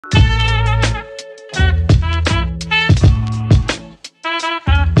Hello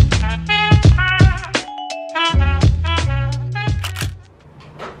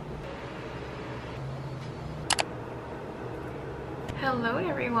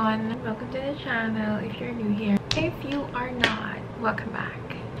everyone, welcome to the channel if you're new here. If you are not, welcome back.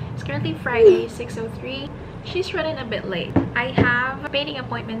 It's currently Friday, 6:03. She's running a bit late. I have a painting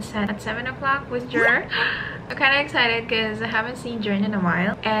appointment set at 7 o'clock with Jer. I'm kind of excited because I haven't seen Jer in a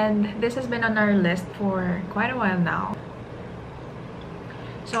while, and this has been on our list for quite a while now.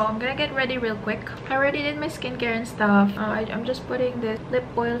 So I'm gonna get ready real quick. I already did my skincare and stuff. I'm just putting this lip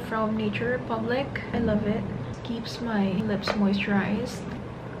oil from Nature Republic. I love it. Keeps my lips moisturized.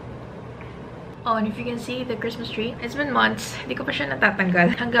 Oh, and if you can see the Christmas tree, it's been months. Hindi ko pa siya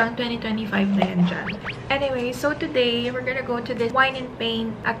natatanggal. Hanggang 2025 na yan dyan. Anyway, so today, we're gonna go to this wine and paint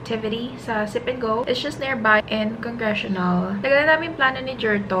activity sa Sip Gogh. It's just nearby in Congressional. Tagal na namin plano ni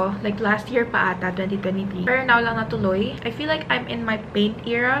Jerto. Like last year pa ata, 2023. Pero now lang natuloy. I feel like I'm in my paint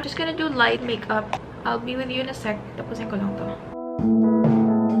era. Just gonna do light makeup. I'll be with you in a sec. Tapusin ko lang to.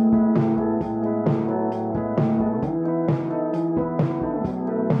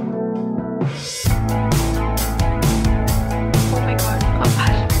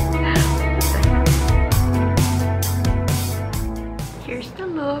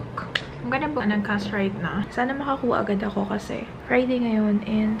 I'm gonna book ng cast right na. Sana makakuha agad ako kasi Friday ngayon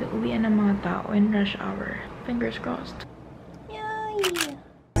and uwian ng mga tao in rush hour. Fingers crossed. Yay!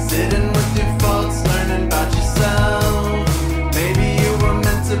 Sitting with your faults, learning about yourself. Maybe you were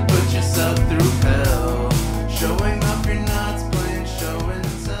meant to put yourself through hell. Showing off your knots, playing show and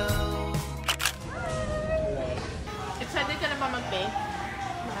tell. Excited ka na ba mag-paint?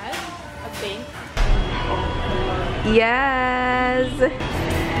 Mahal? Mag-paint? Yes!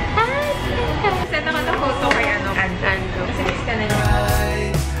 Send ako na photo kay Ando. Kasi miss ka na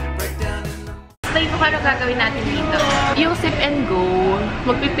yun. Explain mo kung ano gagawin natin dito. Yung sip and go,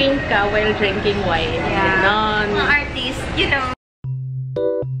 magpipaint ka while drinking wine. Yeah. Ganon. Mga artist, you know.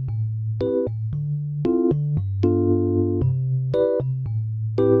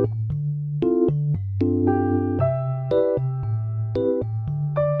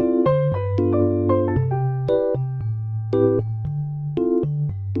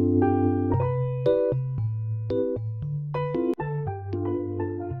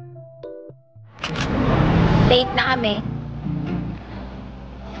 Late na kami.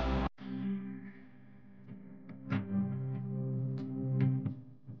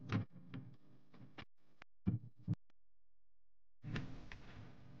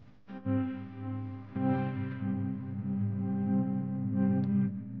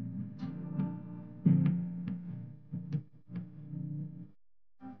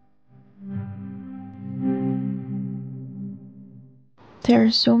 There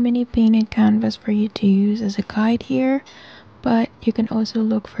are so many painted canvas for you to use as a guide here, but you can also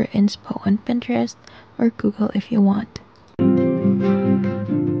look for inspo on Pinterest or Google if you want.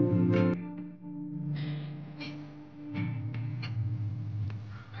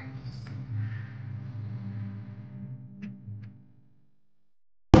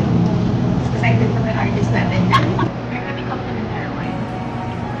 Excited na may artist natin. We're gonna be complimentary wine.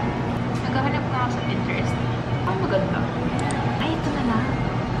 Naghahanap na ako sa Pinterest. Ang maganda. Ay, ito na lang.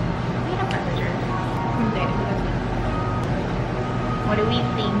 May na-picture. Hindi. What do we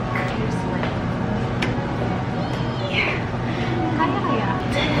think? Here's one. Yeah. Kaya. Yeah.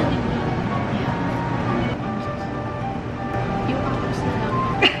 Yung pangos na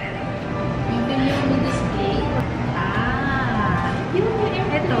lang. Yung yung display. Ah.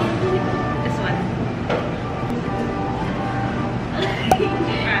 Ito. This one.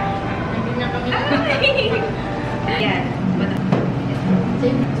 Hindi na kami. Yan.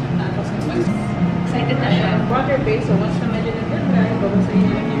 Excited na siya. Water base, so once na medyo nag-dry, babasahin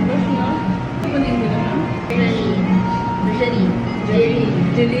nyo lang yung brush nyo. Ano yung nila na?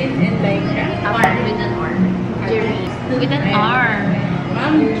 Jeline and Lyka. R with an R. With an R.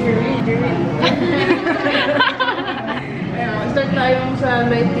 Ma'am, Jeline. Start tayong sa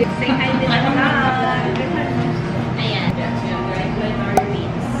light tip. Say hi din ang ayan. Light our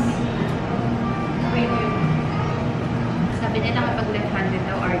beats. Sabi nila kapag left-handed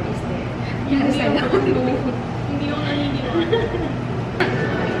daw artist eh. Hindi yung naniniwala.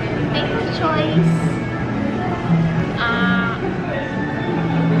 Thank you, choice.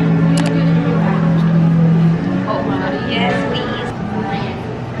 Oh, yes, please.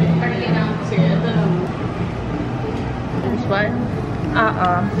 This one?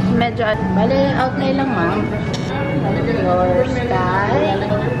 Medyo Bale, outline lang ma'am. Your sky,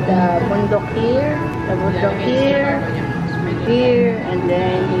 the bundok here, Here and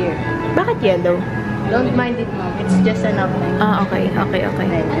then here. Bakit yellow? Don't mind it, ma'am. It's just an outline. Ah, okay. Okay, okay.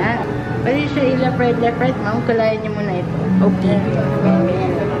 Ganyan. Pwede siya i-left, ma'am. Kulayan niyo muna ito. Okay.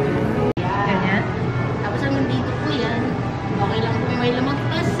 Ganyan. Ganyan? Tapos hanggang dito po yan. Okay lang po may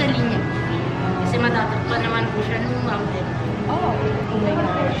lumagpas sa linya. Kasi matatakpan naman po siya ng mountain. Oh my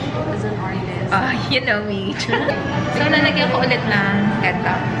gosh. As an artist. Ah, you know me. So, lalagyan ko ulit ng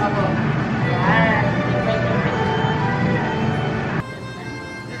ganda. Opo. Yan.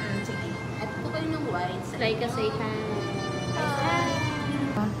 Sige. At po kayo ng white. Lyka say hi.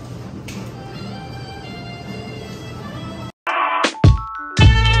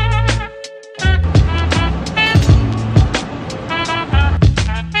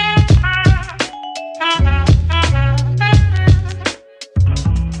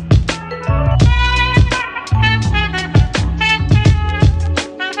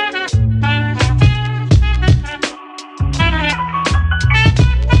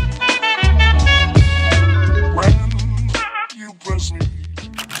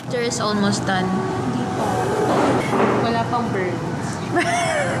 Picture is almost done. Wala pang birds.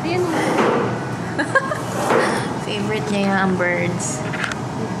 Ayan. Favorite niya yung ang birds.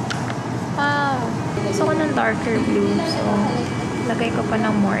 Wow. Gusto ko ng darker blue. So, lagay ko pa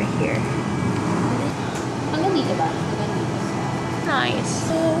ng more here. Hanggang dito ba?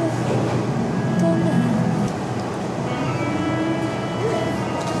 Nice.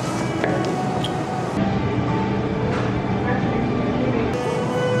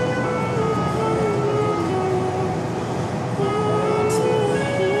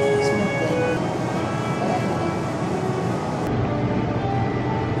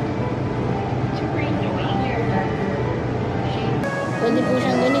 Pwede po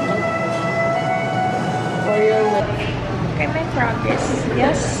siyang ganito. For your way. Okay, my progress.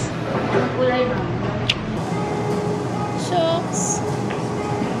 Yes. Ang kulay, ma'am. Shucks.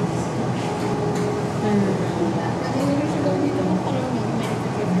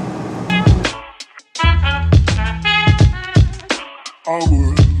 I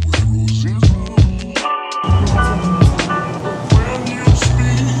would wear roses when you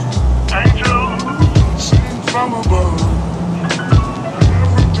speak, angel, sing from above.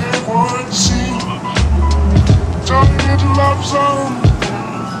 Every day would seem tiny little love song.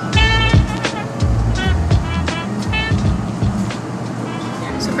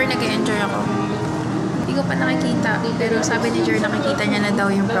 Super nag-enjoy ako. Hindi ko pa nakikita. Pero sabi ni Jer, nakikita niya na daw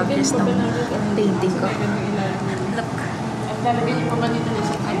yung progress ng painting ko. Look. Lalagyan niyo pa ba dito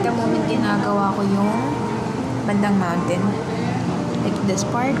sa At the moment, ginagawa ko yung bandang mountain. Like this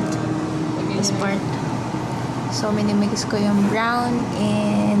part. This part. So, minimix ko yung brown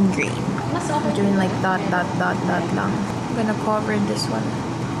and green. Mas okay. Doing like dot, dot, dot, dot lang. I'm gonna cover this one.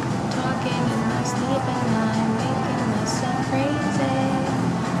 Talking in my sleep and I'm making myself crazy.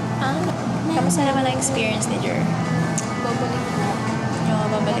 Kamusta naman ang experience ni Jer? Babalik na. Yung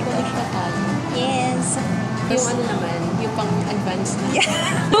babalik Babalik na. na tayo. Yes! Yung ano naman, yung pang advanced na.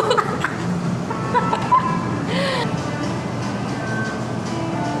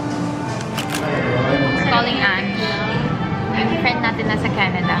 Calling Anne. Yung friend natin nasa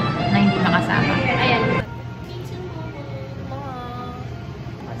Canada na hindi makasama. Ayan.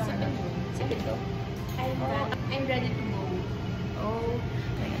 Sip Gogh. I'm ready to go. Oh.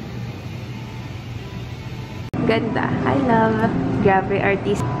 Ganda. I love. Grabe,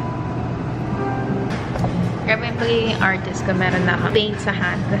 artist. Grabe yung pagiging artist ko. Meron na akong paint sa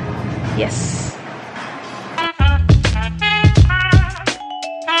hand. Yes.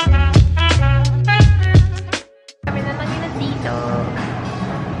 Kami naman yun dito.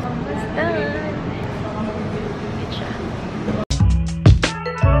 Almost done. Good siya.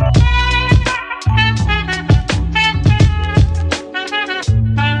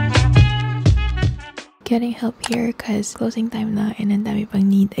 Getting help here because closing time na and ang dami pang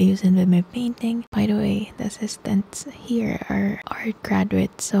need ayusin with my painting. By the way, the assistants here are art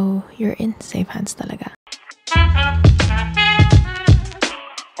graduates, so you're in safe hands talaga.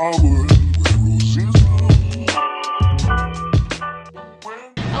 I would wear roses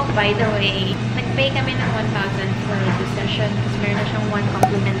Oh, by the way, nag-pay kami ng 1,000 for the session kasi meron na siyang 1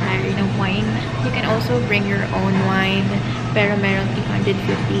 complimentary ng wine. You can also bring your own wine, pero meron 250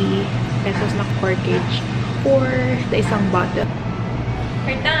 pesos na corkage for the isang bottle.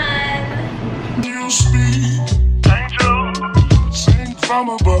 We're done! you speak, angel, sing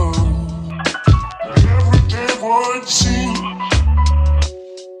from above. Every day would seem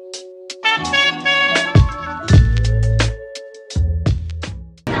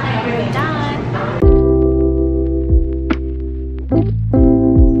We're done!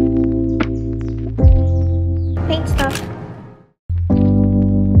 Paint stuff.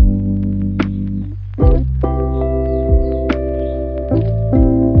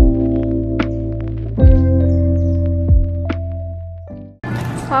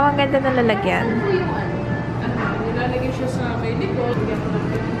 ganda na lalagyan. Nilalagay siya sa may likod.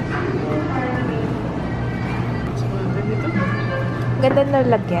 Ganda na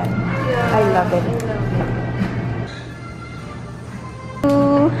lalagyan. Yeah, I love it.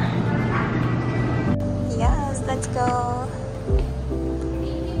 Yes, let's go.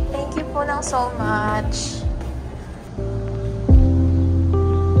 Thank you po lang so much.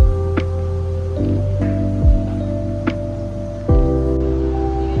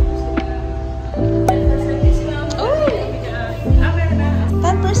 Oh!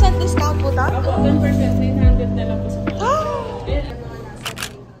 10% discount po ta? Ako, 10%, 900 na lang po sa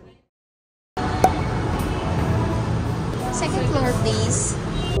Second floor, please.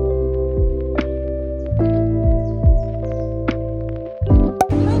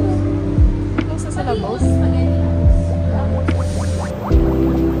 Close na sila both.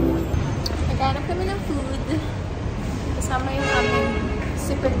 Naghanap kami ng food. Kasama yung aming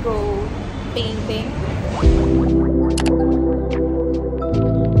Sip Gogh painting.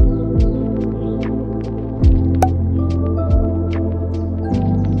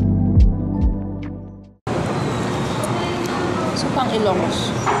 Pang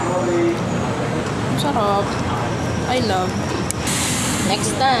Ilongos. Ang sarap. I love.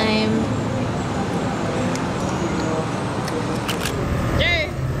 Next time.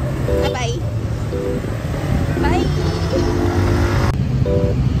 Sure. Bye-bye. Bye.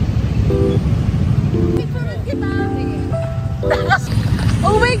 Picturean kita.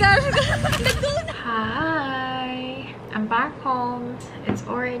 Oh my gosh. Hi. I'm back home. It's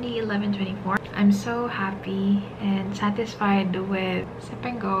already 11:24. I'm so happy and satisfied with Sip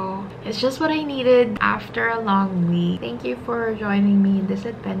Gogh. It's just what I needed after a long week. Thank you for joining me in this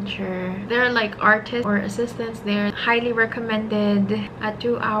adventure. There are like artists or assistants there. Highly recommended. A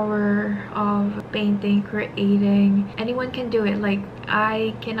 2-hour of painting, creating. Anyone can do it. Like,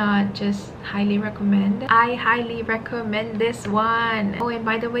 I cannot just highly recommend. I highly recommend this one. Oh, and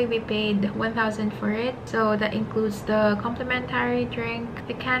by the way, we paid 1,000 for it. So that includes the complimentary drink,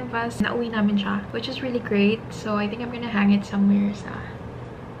 the canvas. Nauwi namin siya, which is really great. So I think I'm gonna hang it somewhere sa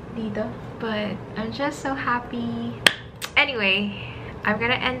dito. But I'm just so happy. Anyway, I'm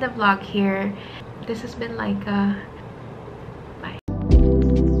gonna end the vlog here. This has been like a